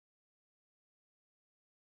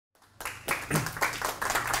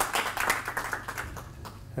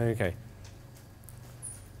Okay.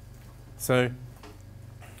 So,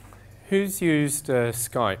 who's used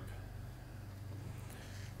Skype?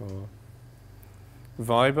 Or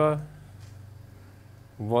Viber?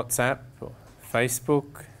 WhatsApp? Or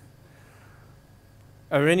Facebook?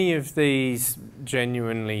 Are any of these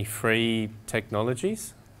genuinely free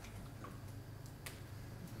technologies?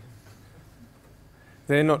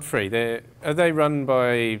 They're not free. Are they run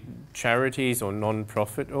by charities or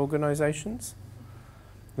non-profit organisations?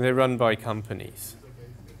 They're run by companies.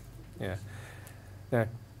 Yeah. Now,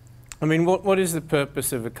 I mean, what is the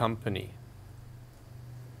purpose of a company?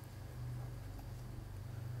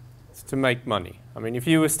 It's to make money. I mean, if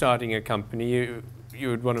you were starting a company, you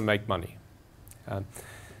would want to make money.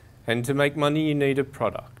 And to make money, you need a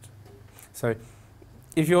product. So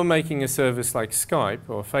if you're making a service like Skype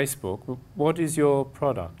or Facebook, what is your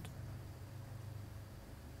product?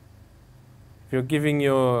 If you're giving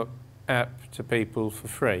your app to people for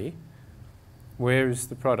free, where is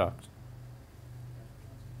the product?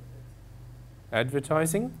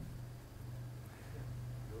 Advertising?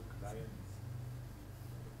 Your clients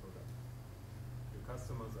are the product. Your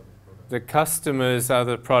customers are the product. The customers are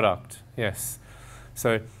the product, yes.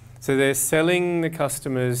 So they're selling the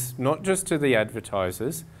customers not just to the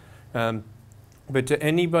advertisers, but to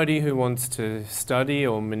anybody who wants to study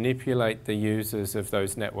or manipulate the users of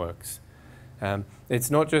those networks. It's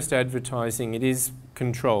not just advertising, it is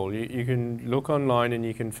control. You can look online and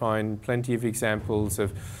you can find plenty of examples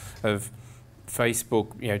of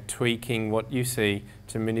Facebook, tweaking what you see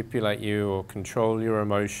to manipulate you or control your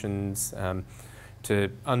emotions,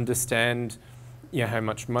 to understand how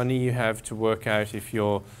much money you have, to work out if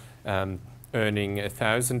you're earning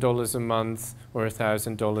 $1,000 a month or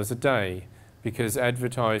 $1,000 a day, because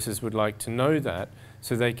advertisers would like to know that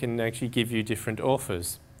so they can actually give you different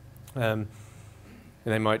offers.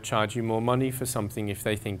 They might charge you more money for something if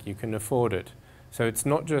they think you can afford it. So it's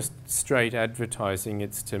not just straight advertising,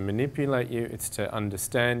 it's to manipulate you, it's to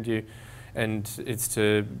understand you, and it's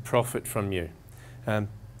to profit from you. Now,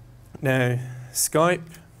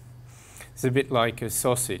 Skype is a bit like a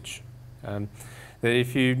sausage. That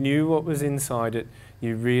if you knew what was inside it,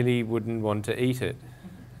 you really wouldn't want to eat it.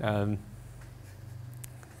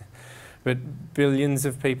 But billions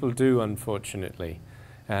of people do, unfortunately.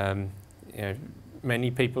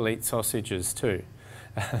 Many people eat sausages too.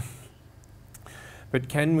 But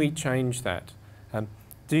can we change that?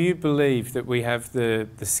 Do you believe that we have the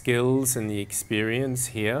skills and the experience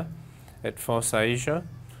here at FOSSASIA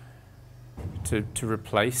to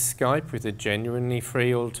replace Skype with a genuinely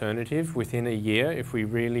free alternative within a year if we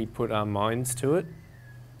really put our minds to it?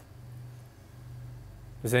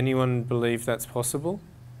 Does anyone believe that's possible?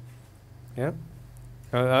 Yeah?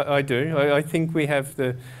 I do. I think we have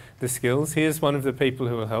the skills. Here's one of the people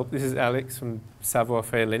who will help. This is Alex from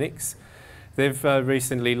Savoir-Faire Linux. They've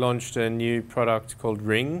recently launched a new product called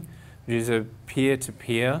Ring, which is a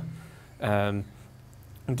peer-to-peer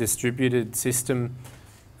distributed system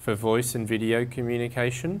for voice and video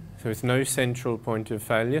communication. So it's no central point of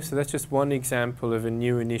failure. So that's just one example of a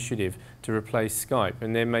new initiative to replace Skype,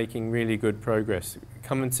 and they're making really good progress.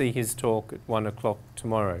 Come and see his talk at 1 o'clock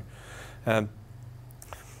tomorrow.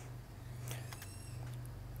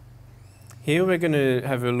 Here we're going to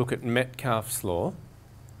have a look at Metcalfe's law.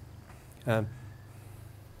 Can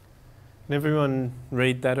everyone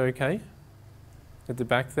read that okay? At the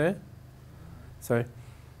back there? So,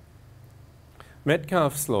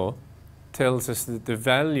 Metcalfe's law tells us that the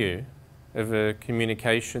value of a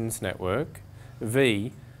communications network,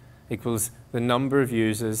 V, equals the number of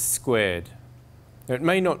users squared. Now, it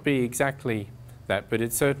may not be exactly that, but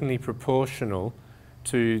it's certainly proportional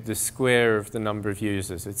to the square of the number of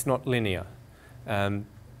users. It's not linear. But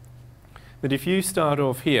if you start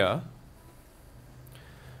off here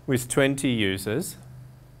with 20 users,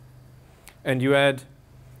 and you add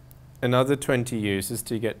another 20 users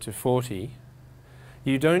to get to 40,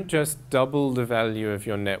 you don't just double the value of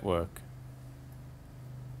your network.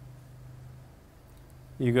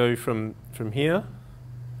 You go from here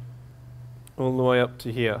all the way up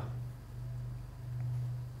to here.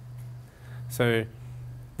 So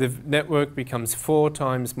the network becomes 4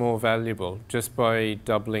 times more valuable just by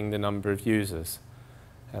doubling the number of users.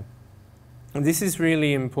 And this is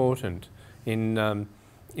really important in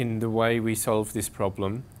the way we solve this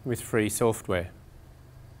problem with free software.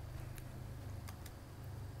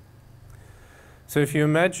 So if you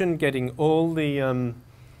imagine getting all the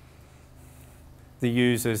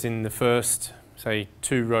users in the first, say,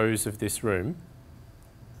 2 rows of this room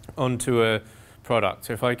onto a product.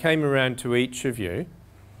 So if I came around to each of you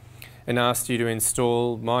and asked you to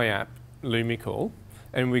install my app, Lumicall,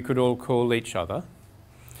 and we could all call each other,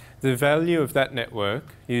 the value of that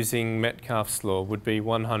network using Metcalfe's law would be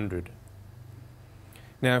 100.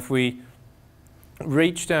 Now if we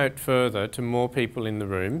reached out further to more people in the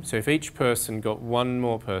room, so if each person got one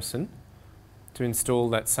more person to install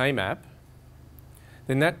that same app,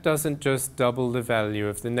 then that doesn't just double the value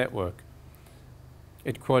of the network.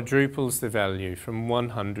 It quadruples the value from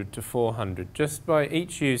 100 to 400 just by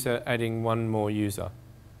each user adding one more user.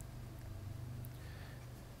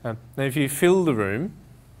 Now if you fill the room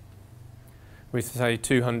with say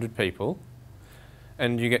 200 people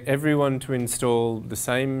and you get everyone to install the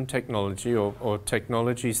same technology or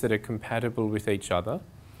technologies that are compatible with each other,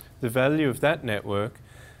 the value of that network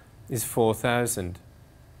is 4,000.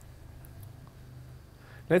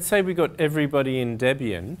 Let's say we got everybody in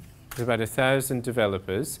Debian, about 1,000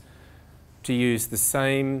 developers, to use the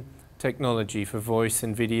same technology for voice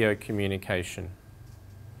and video communication.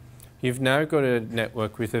 You've now got a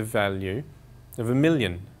network with a value of 1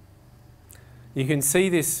 million. You can see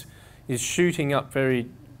this is shooting up very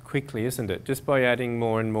quickly, isn't it? Just by adding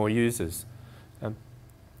more and more users.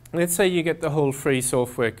 Let's say you get the whole free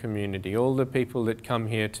software community, all the people that come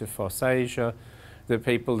here to FOSSASIA, the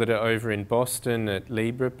people that are over in Boston at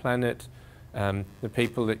LibrePlanet, the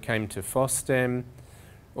people that came to FOSSDEM,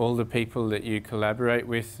 all the people that you collaborate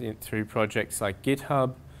with through projects like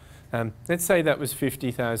GitHub. Let's say that was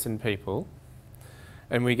 50,000 people,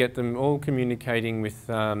 and we get them all communicating with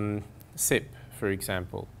SIP, for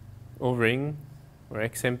example, or Ring, or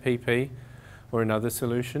XMPP, or another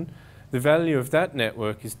solution. The value of that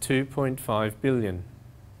network is 2.5 billion.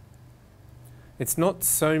 It's not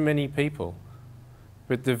so many people,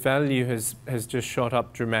 but the value has just shot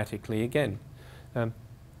up dramatically again.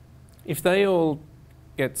 If they all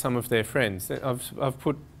get some of their friends, I've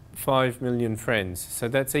put 5 million friends, so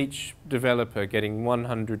that's each developer getting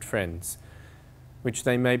 100 friends, which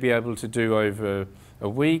they may be able to do over a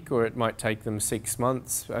week, or it might take them 6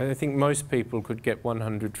 months. I think most people could get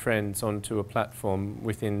 100 friends onto a platform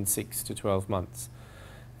within 6 to 12 months.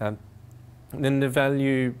 Then the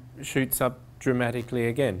value shoots up dramatically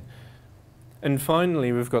again. And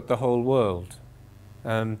finally, we've got the whole world.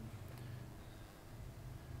 So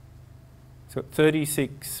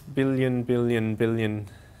 36 billion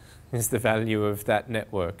is the value of that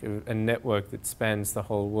network, a network that spans the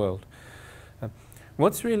whole world.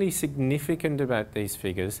 What's really significant about these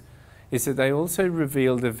figures is that they also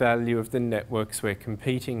reveal the value of the networks we're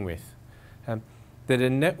competing with. That a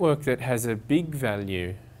network that has a big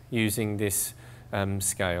value using this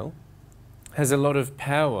scale has a lot of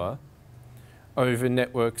power over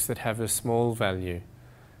networks that have a small value.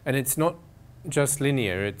 And it's not just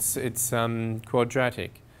linear, it's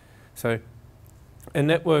quadratic. So a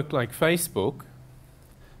network like Facebook,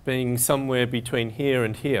 being somewhere between here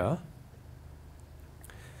and here,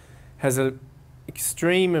 has an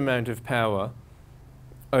extreme amount of power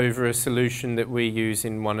over a solution that we use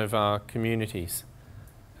in one of our communities.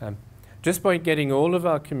 Just by getting all of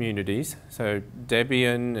our communities, so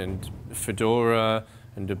Debian and Fedora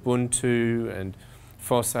and Ubuntu and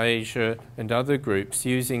FOSSASIA and other groups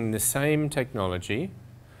using the same technology,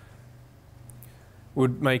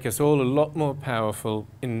 would make us all a lot more powerful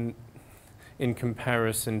in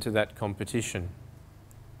comparison to that competition.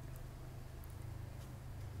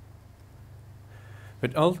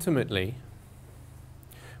 But ultimately,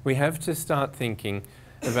 we have to start thinking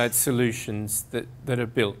about solutions that are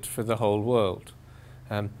built for the whole world.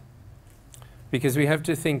 Because we have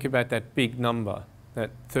to think about that big number, that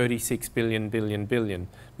 36 billion,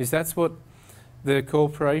 because that's what the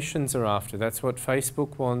corporations are after. That's what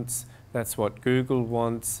Facebook wants, that's what Google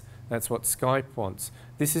wants, that's what Skype wants.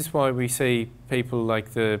 This is why we see people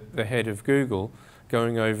like the head of Google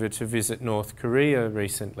going over to visit North Korea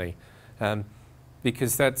recently.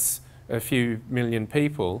 Because that's a few million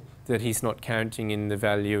people that he's not counting in the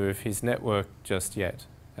value of his network just yet.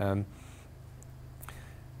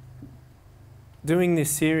 Doing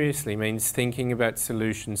this seriously means thinking about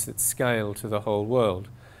solutions that scale to the whole world.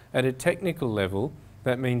 At a technical level,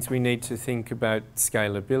 that means we need to think about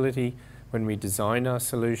scalability when we design our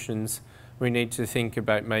solutions. We need to think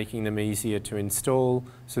about making them easier to install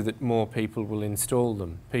so that more people will install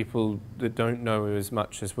them. People that don't know as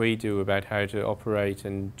much as we do about how to operate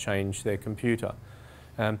and change their computer.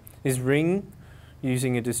 Is Ring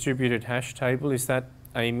using a distributed hash table, is that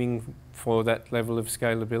aiming for that level of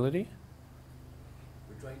scalability?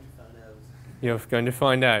 We're trying to find out. You're going to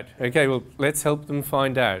find out. Okay, well, let's help them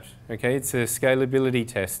find out. Okay, it's a scalability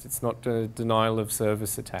test. It's not a denial of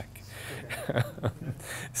service attack.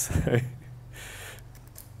 So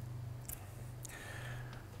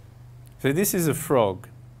this is a frog.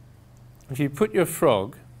 If you put your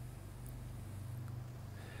frog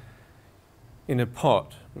in a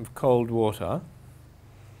pot of cold water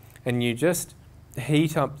and you just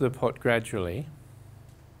heat up the pot gradually,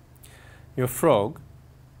 your frog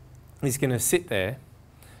is going to sit there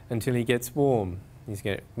until he gets warm. He's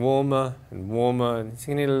going to get warmer and warmer, and he's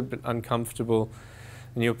going to get a little bit uncomfortable.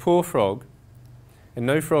 And your poor frog, and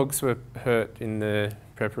no frogs were hurt in the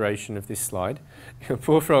preparation of this slide, your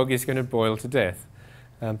poor frog is going to boil to death.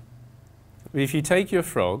 But if you take your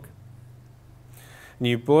frog and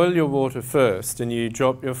you boil your water first and you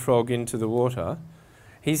drop your frog into the water,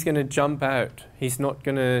 he's going to jump out. He's not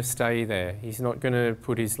going to stay there. He's not going to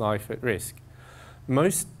put his life at risk.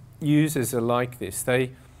 Most users are like this.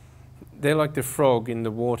 They're like the frog in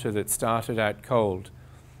the water that started out cold,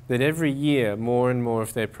 that every year more and more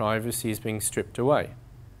of their privacy is being stripped away.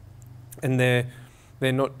 And they're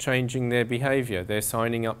not changing their behavior. They're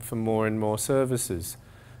signing up for more and more services.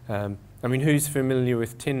 I mean, who's familiar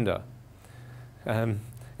with Tinder?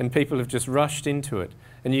 And people have just rushed into it.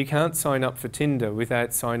 And you can't sign up for Tinder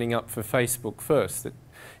without signing up for Facebook first.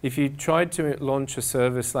 If you tried to launch a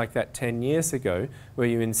service like that 10 years ago, where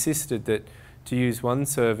you insisted that to use one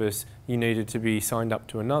service you needed to be signed up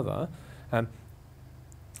to another,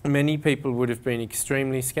 many people would have been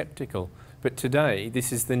extremely skeptical. But today,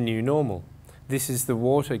 this is the new normal. This is the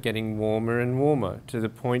water getting warmer and warmer to the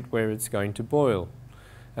point where it's going to boil.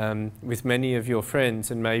 With many of your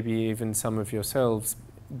friends and maybe even some of yourselves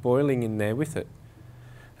boiling in there with it.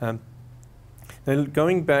 Now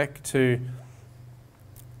going back to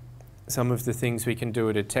some of the things we can do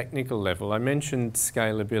at a technical level, I mentioned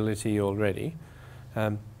scalability already.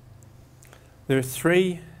 There are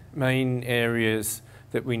three main areas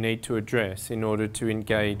that we need to address in order to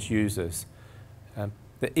engage users.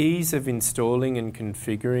 The ease of installing and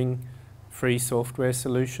configuring free software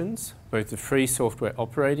solutions, both the free software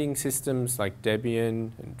operating systems like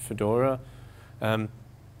Debian and Fedora,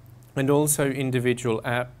 and also individual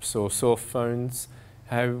apps or soft phones.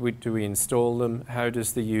 How do we install them? How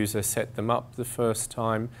does the user set them up the first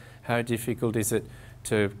time? How difficult is it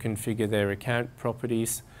to configure their account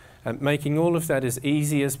properties? Making all of that as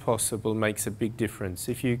easy as possible makes a big difference.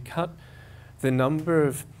 If you cut the number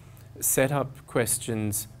of setup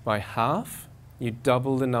questions by half, you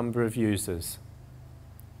double the number of users.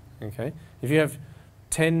 Okay? If you have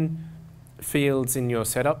 10 fields in your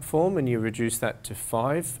setup form and you reduce that to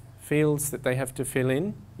 5 fields that they have to fill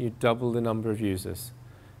in, you double the number of users.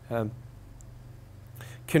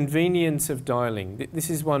 Convenience of dialing. This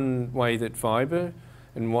is one way that Viber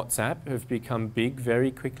and WhatsApp have become big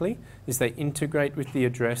very quickly, is they integrate with the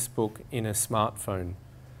address book in a smartphone.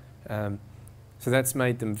 So that's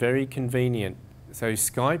made them very convenient. So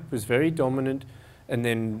Skype was very dominant, and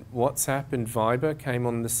then WhatsApp and Viber came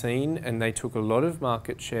on the scene, and they took a lot of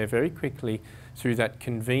market share very quickly through that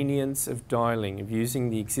convenience of dialing, of using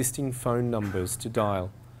the existing phone numbers to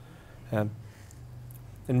dial.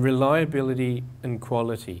 And reliability and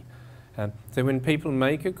quality. So when people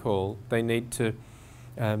make a call, they need to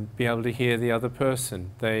be able to hear the other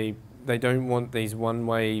person. They don't want these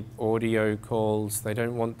one-way audio calls. They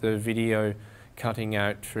don't want the video cutting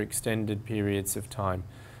out for extended periods of time.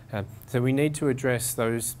 So we need to address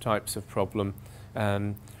those types of problem,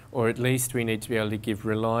 or at least we need to be able to give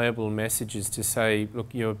reliable messages to say,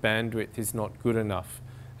 look, your bandwidth is not good enough.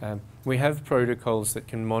 We have protocols that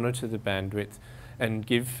can monitor the bandwidth and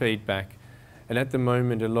give feedback. And at the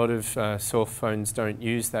moment, a lot of soft phones don't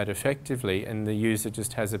use that effectively, and the user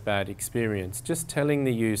just has a bad experience. Just telling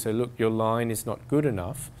the user, look, your line is not good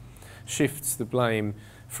enough, shifts the blame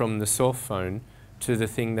from the soft phone to the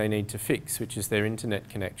thing they need to fix, which is their internet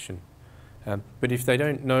connection. But if they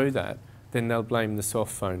don't know that, then they'll blame the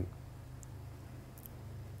soft phone.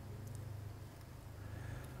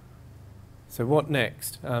 So what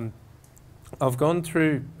next? I've gone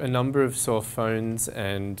through a number of soft phones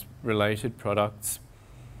and related products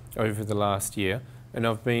over the last year, and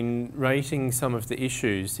I've been rating some of the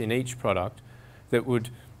issues in each product that would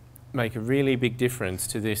make a really big difference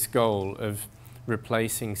to this goal of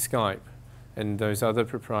replacing Skype and those other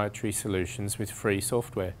proprietary solutions with free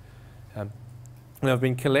software. And I've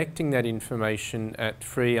been collecting that information at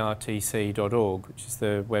freertc.org, which is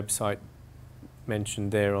the website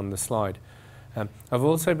mentioned there on the slide. I've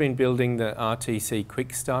also been building the RTC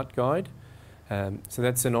Quick Start Guide. So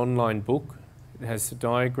that's an online book. It has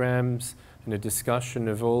diagrams and a discussion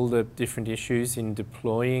of all the different issues in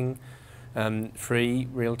deploying free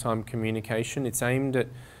real-time communication. It's aimed at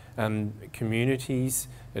communities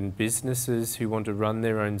and businesses who want to run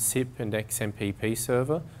their own SIP and XMPP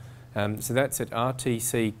server. So that's at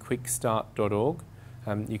rtcquickstart.org.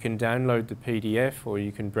 You can download the PDF or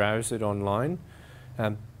you can browse it online.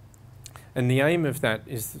 And the aim of that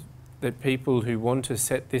is that people who want to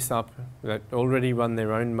set this up, that already run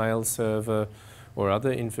their own mail server or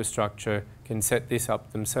other infrastructure, can set this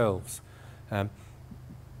up themselves.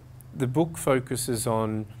 The book focuses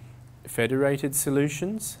on federated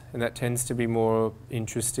solutions, and that tends to be more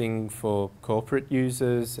interesting for corporate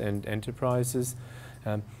users and enterprises.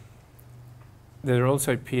 There are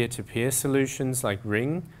also peer-to-peer solutions like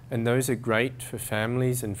Ring, and those are great for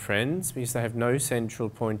families and friends because they have no central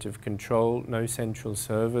point of control, no central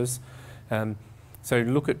servers. So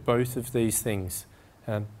look at both of these things.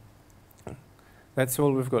 That's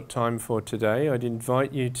all we've got time for today. I'd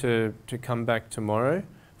invite you to come back tomorrow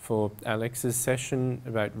for Alex's session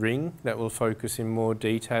about Ring. That will focus in more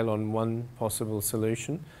detail on one possible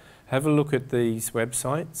solution. Have a look at these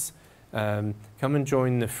websites. Come and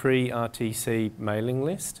join the free RTC mailing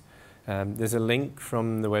list. There's a link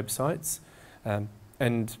from the websites.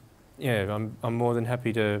 And yeah, I'm more than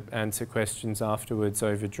happy to answer questions afterwards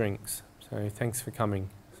over drinks. So thanks for coming.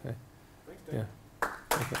 So, Thanks, Dave. yeah.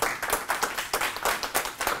 Okay.